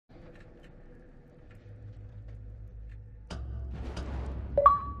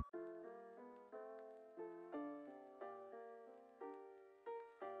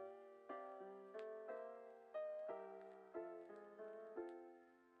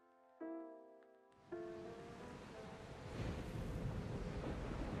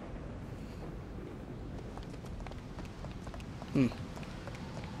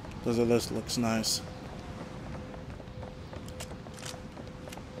Because this looks nice.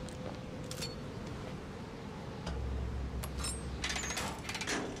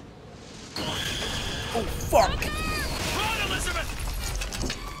 Oh fuck! Run, Elizabeth!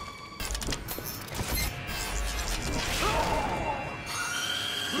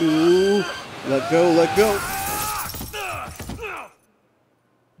 Ooh, let go, let go.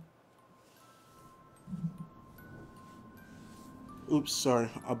 Oops, sorry,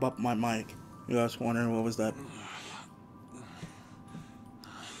 I bumped my mic. You guys wondering what was that?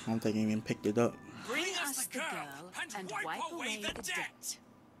 I don't think I even picked it up. Bring us the girl and wipe away the debt.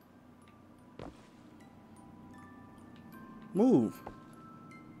 Move.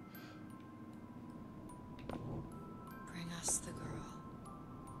 Bring us the girl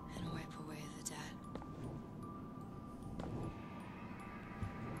and wipe away the debt.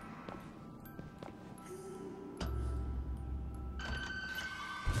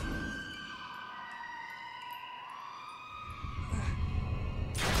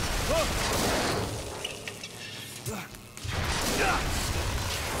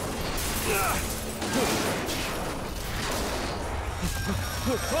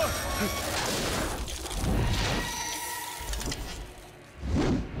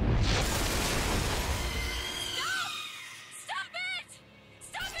 Stop it!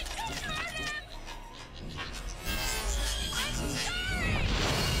 Stop it! Don't hurt him! I'm sorry!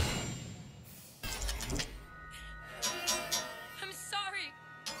 I'm sorry.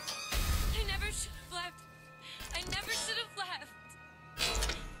 I never should have left. I never should have left.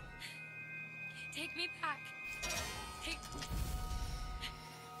 Take me back.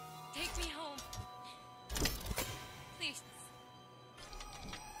 Take me home. Please.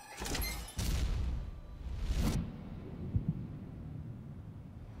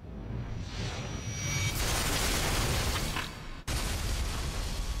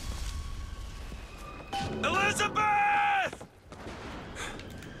 Elizabeth!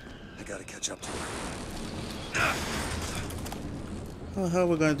 I gotta catch up to her. How the hell are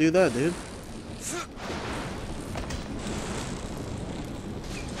we gonna do that, dude?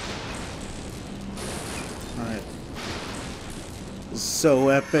 Alright. So Come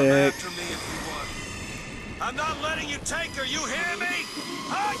epic. after me if you want. I'm not letting you take her, you hear me?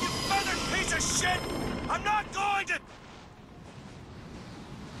 Ah, you feathered piece of shit! I'm not going to...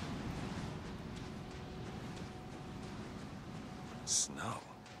 Snow.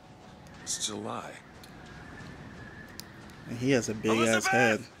 It's July. And he has a big ass Elizabeth!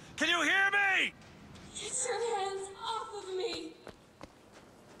 head. Can you hear me? Get your hands off of me!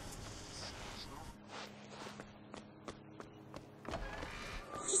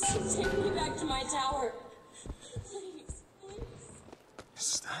 Just take me back to my tower. Please, please.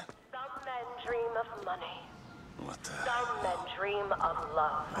 Is that... Some men dream of money. What the... Some men dream of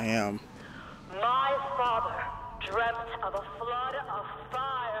love. I am. My father dreamt of a flood of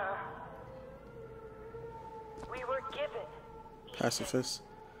fire. We were given Pacifist.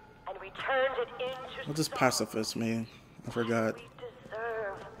 and we turned it into What does stone. pacifist mean? I forgot. We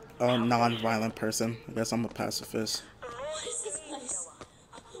deserve. Oh, non-violent person. I guess I'm a pacifist. What is this place?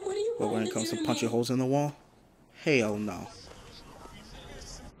 What do you But want when to it comes do to to punching me? holes in the wall, hell no.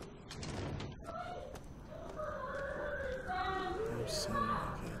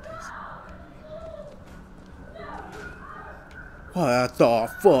 What the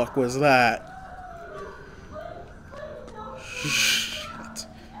fuck was that? Shit.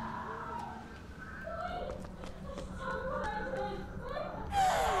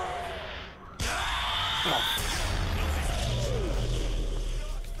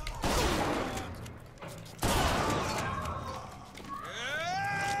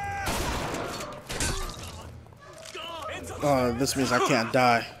 Oh, this means I can't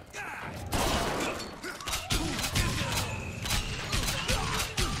die.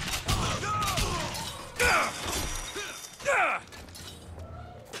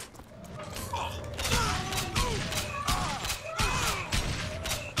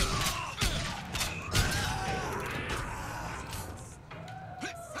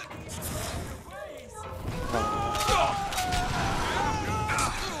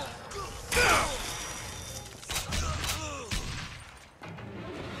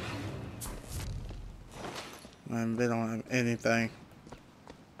 And they don't have anything.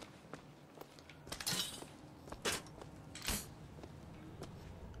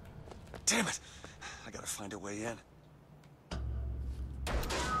 Damn it! I gotta find a way in.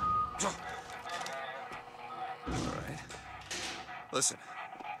 Alright. Listen.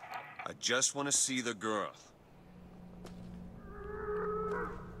 I just want to see the girl.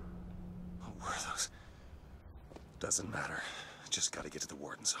 Oh, where are those? Doesn't matter. Just gotta get to the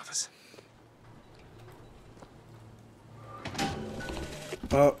warden's office.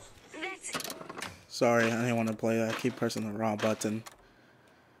 Oh. Sorry, I didn't want to play that. I keep pressing the wrong button.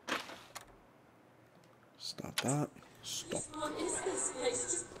 Stop that. Stop. What is this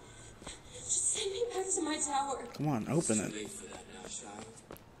place? Just send me back to my tower. Come on, open it. Late for that now, child.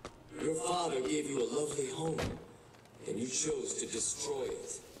 Your father gave you a lovely home, and you chose to destroy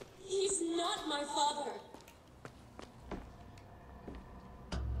it. He's not my father.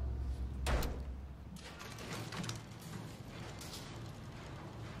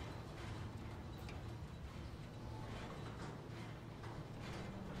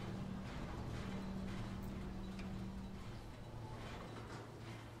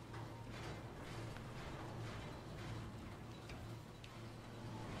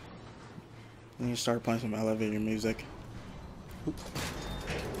 Then you start playing some elevator music. Oop.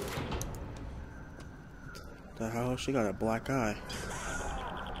 The hell? She got a black eye.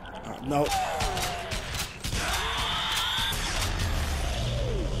 Oh, no.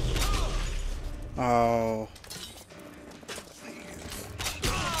 Oh.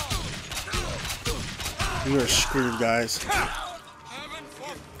 You are screwed, guys.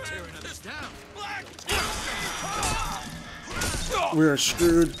 We are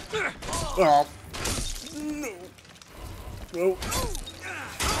screwed. Oh. No. Oh.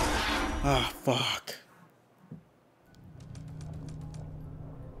 Ah, fuck.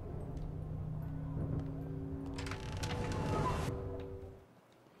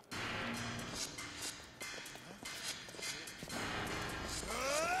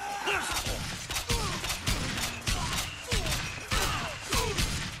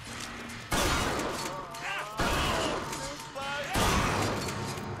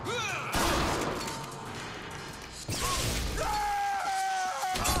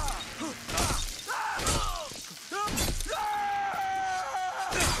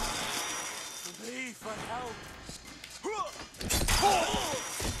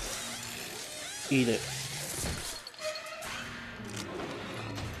 Eat it.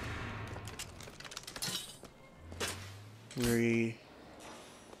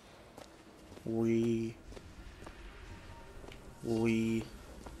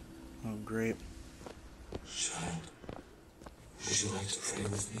 Oh, great. Child, would you like to pray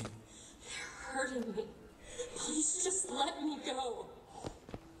with me? You're hurting me. Please just let me go.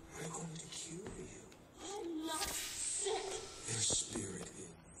 We're going to cure you. I'm not sick. Your spirit is.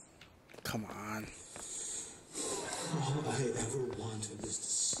 Come on. All I ever wanted was to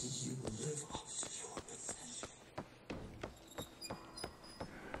see you live up to your potential.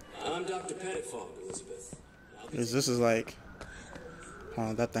 I'm Dr. Pettifog, Elizabeth. This is like...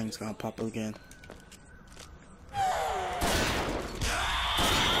 Oh, that thing's gonna pop again.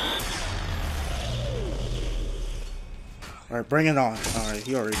 Alright, bring it on. Alright,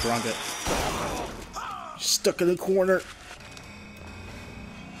 he already brung it. Stuck in the corner.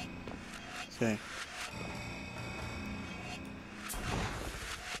 Okay.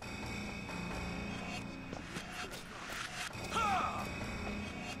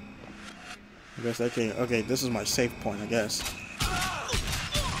 I guess okay, this is my safe point, I guess.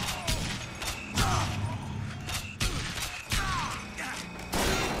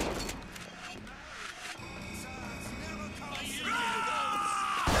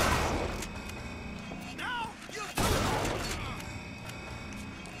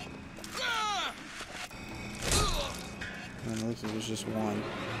 It was just one.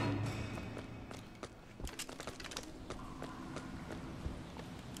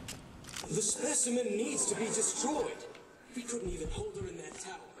 The specimen needs to be destroyed. We couldn't even hold her in that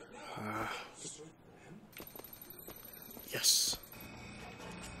tower. Yes.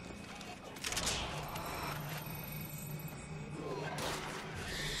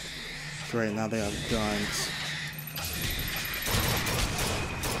 Great, now they have guns.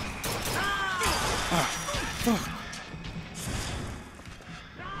 Ah, fuck.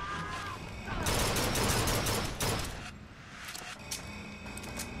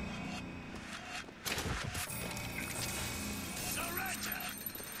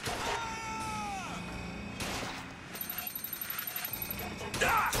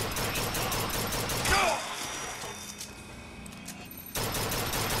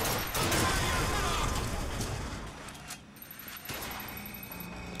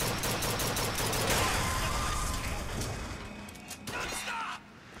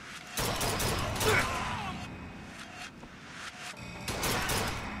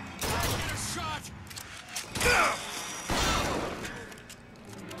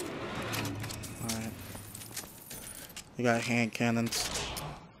 You got hand cannons.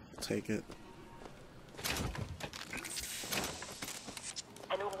 Take it.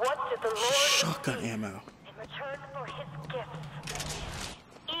 got ammo. In return for his gifts,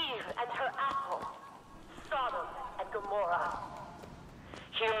 Eve and her apple, Sodom and Gomorrah.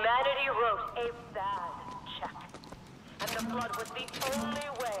 Humanity wrote a bad check, and the flood was the only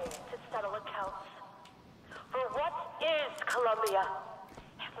way to settle accounts. For what is Columbia,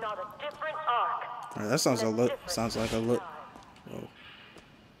 if not a different arc? Alright, that sounds That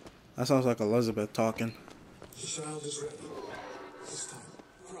sounds like Elizabeth talking. The child is ready. This time,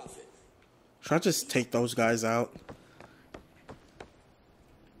 Prophet. Should I just take those guys out?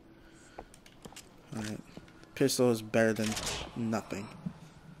 Alright. Pistol is better than nothing.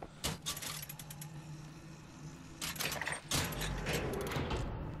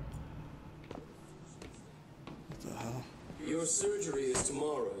 What the hell? Your surgery is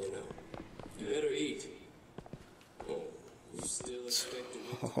tomorrow, you know. You better eat. Oh, you still expect to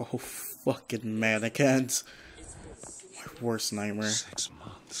win? Oh, fucking mannequins. My worst nightmare. 6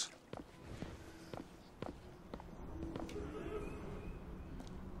 months.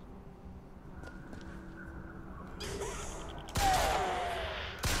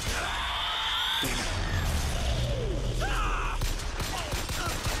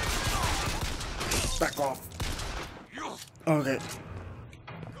 Back off. Okay.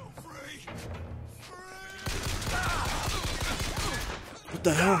 What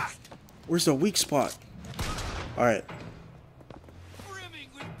the hell? Where's the weak spot? Alright. Brimming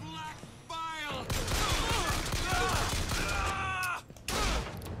with black bile.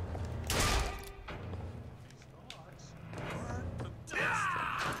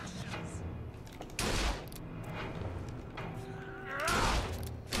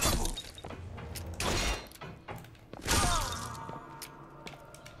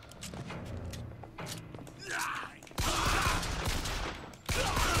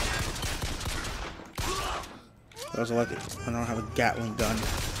 I was lucky. I don't have a Gatling gun.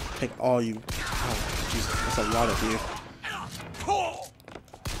 Take all you. Oh, Jesus, that's a lot of you.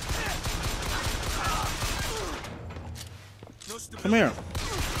 Come here.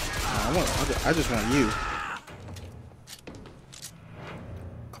 Oh, I just want you.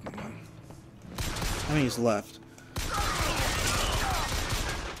 Come on. How many's left?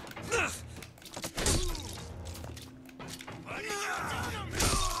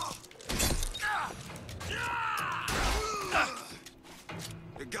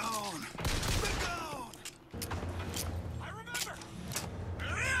 They're gone. They're gone. I remember.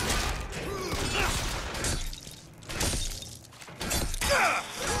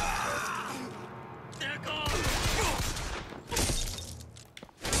 They're gone.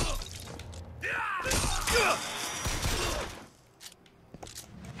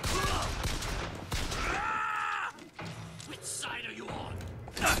 Which side are you on?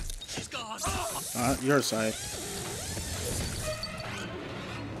 She's gone. Your side.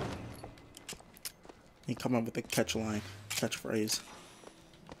 You come up with a catchphrase.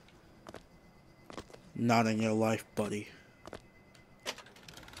 Not in your life, buddy.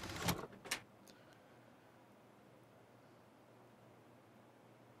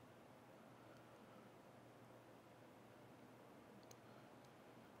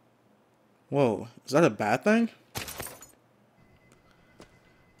 Whoa, is that a bad thing?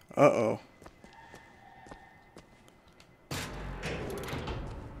 Uh-oh.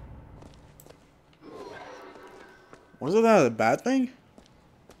 Wasn't that a bad thing?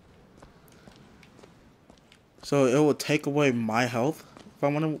 So it will take away my health if I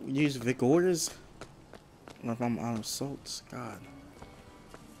want to use Vigors? Or if I'm on assaults? God.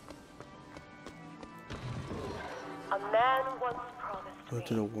 A man once promised Go me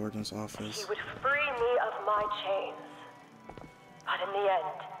to the warden's he office. would free me of my chains. But in the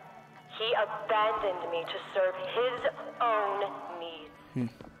end, he abandoned me to serve his own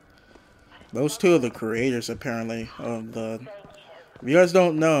needs. Those two are the creators, apparently, of the... If you guys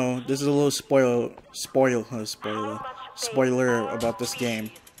don't know, this is a little spoiler about this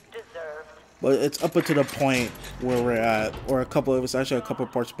game. But it's up until the point where we're at, or it's actually a couple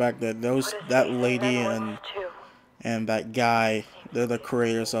parts back, that lady and that guy, they're the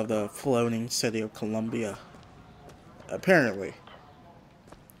creators of the floating city of Columbia. Apparently.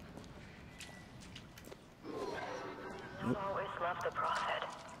 I've always loved the Prophet.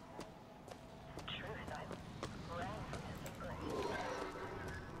 Truth, I ran from his embrace.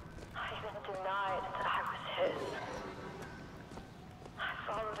 I even denied that I was his. I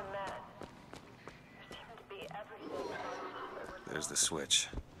followed a man. There seemed to be everything my father was. There's the switch.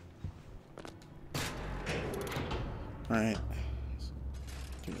 Alright.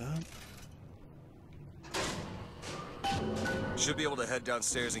 Do that. Should be able to head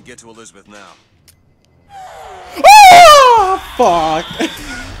downstairs and get to Elizabeth now. Oh, fuck!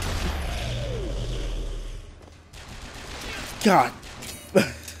 God.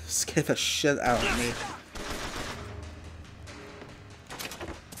 Scared the shit out of me.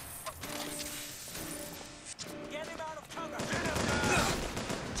 Get him out of cover.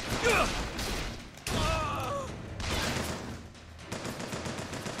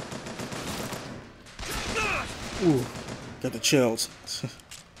 Ooh, got the chills.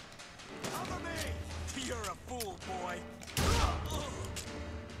 Cover me. You're a fool, boy.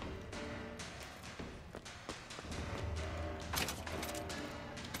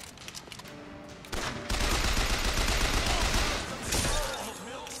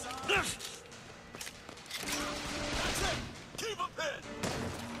 That's it. Keep him pinned.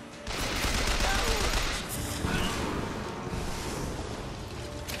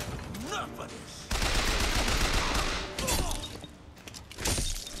 Enough of this.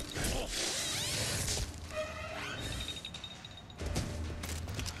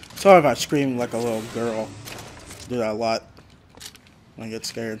 Sorry if I scream like a little girl. Do that a lot when I get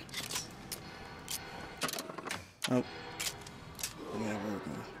scared. Oh. Yeah, we're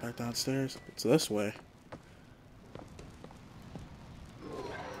going back downstairs. It's this way.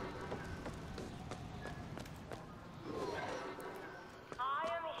 I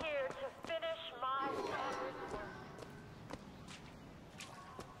am here to finish my father's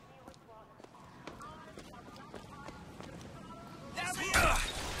work.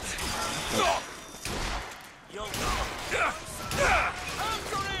 You'll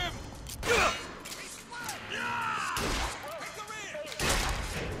after him!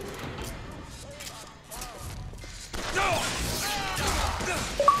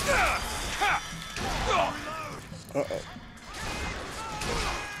 Uh-oh.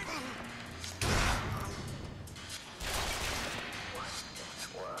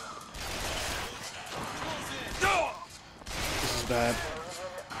 This is bad.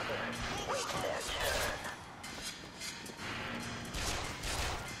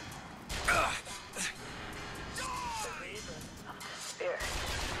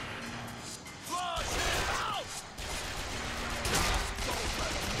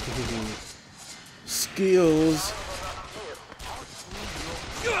 Skills.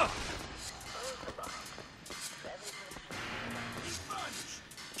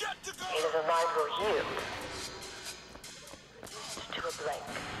 Get to go! It is a mind will yield to a blank.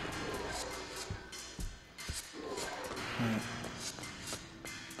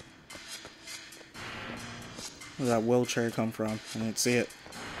 Where'd that wheelchair come from? I didn't see it.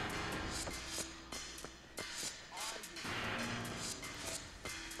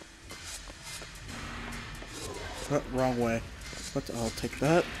 Oh, wrong way. But I'll take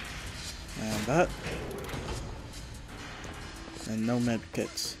that. And that. And no med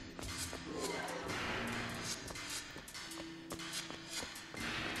kits.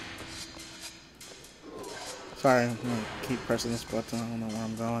 Sorry, I'm gonna keep pressing this button. I don't know where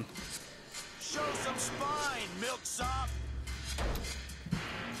I'm going. Show some spine, milksop!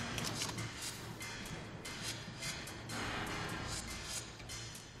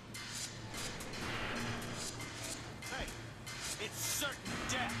 Hey, it's certain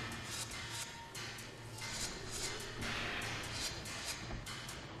death!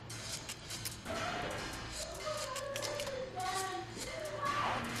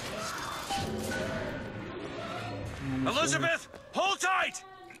 Elizabeth, hold tight!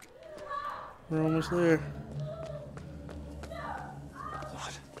 We're almost there.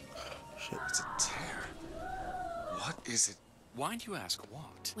 What? Shit. It's a tear. What is it? Why do you ask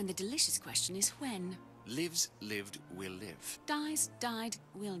what? When the delicious question is when. Lives, lived, will live. Dies, died,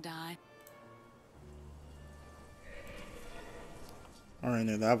 will die. I already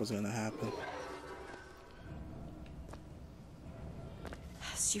knew that was gonna happen.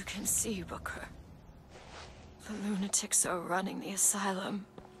 As you can see, Booker, the lunatics are running the asylum.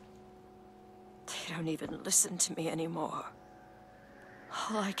 They don't even listen to me anymore.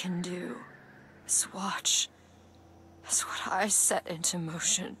 All I can do is watch as what I set into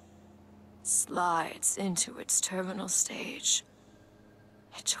motion slides into its terminal stage.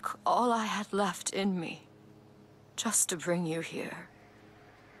 It took all I had left in me just to bring you here.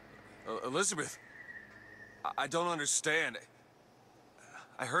 Elizabeth, I don't understand.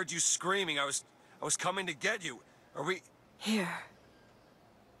 I heard you screaming. I was coming to get you. Are we... Here.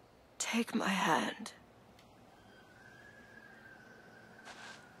 Take my hand.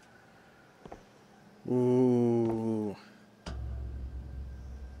 Ooh.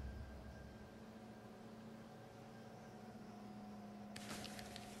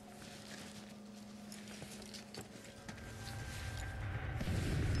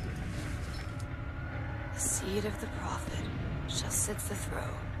 The seed of the prophet shall sit the throne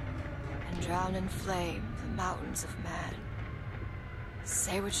and drown in flame the mountains of man.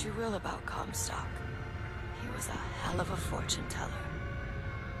 Say what you will about Comstock. He was a hell of a fortune teller.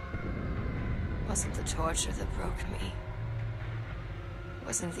 Wasn't the torture that broke me.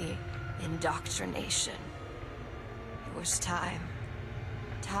 Wasn't the indoctrination. It was time.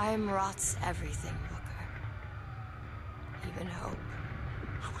 Time rots everything, Booker. Even hope.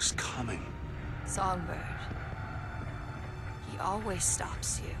 I was coming. Songbird. He always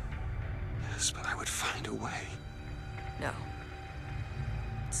stops you. Yes, but I would find a way. No.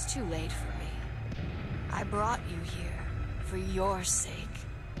 It's too late for me. I brought you here for your sake.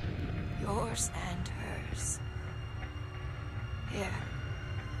 Yours and hers. Here.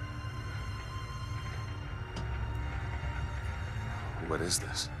 What is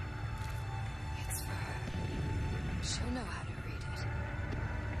this? It's for her. She'll know how to read it.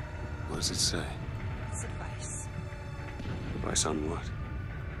 What does it say? It's advice. Advice on what?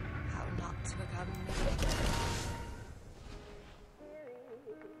 How not to become me.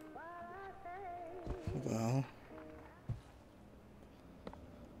 Well,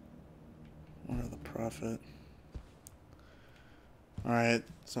 Order of the Prophet. Alright,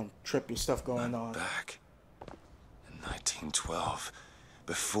 some trippy stuff going on. Back in 1912,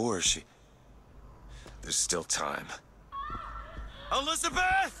 before she... There's still time.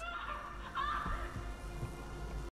 Elizabeth!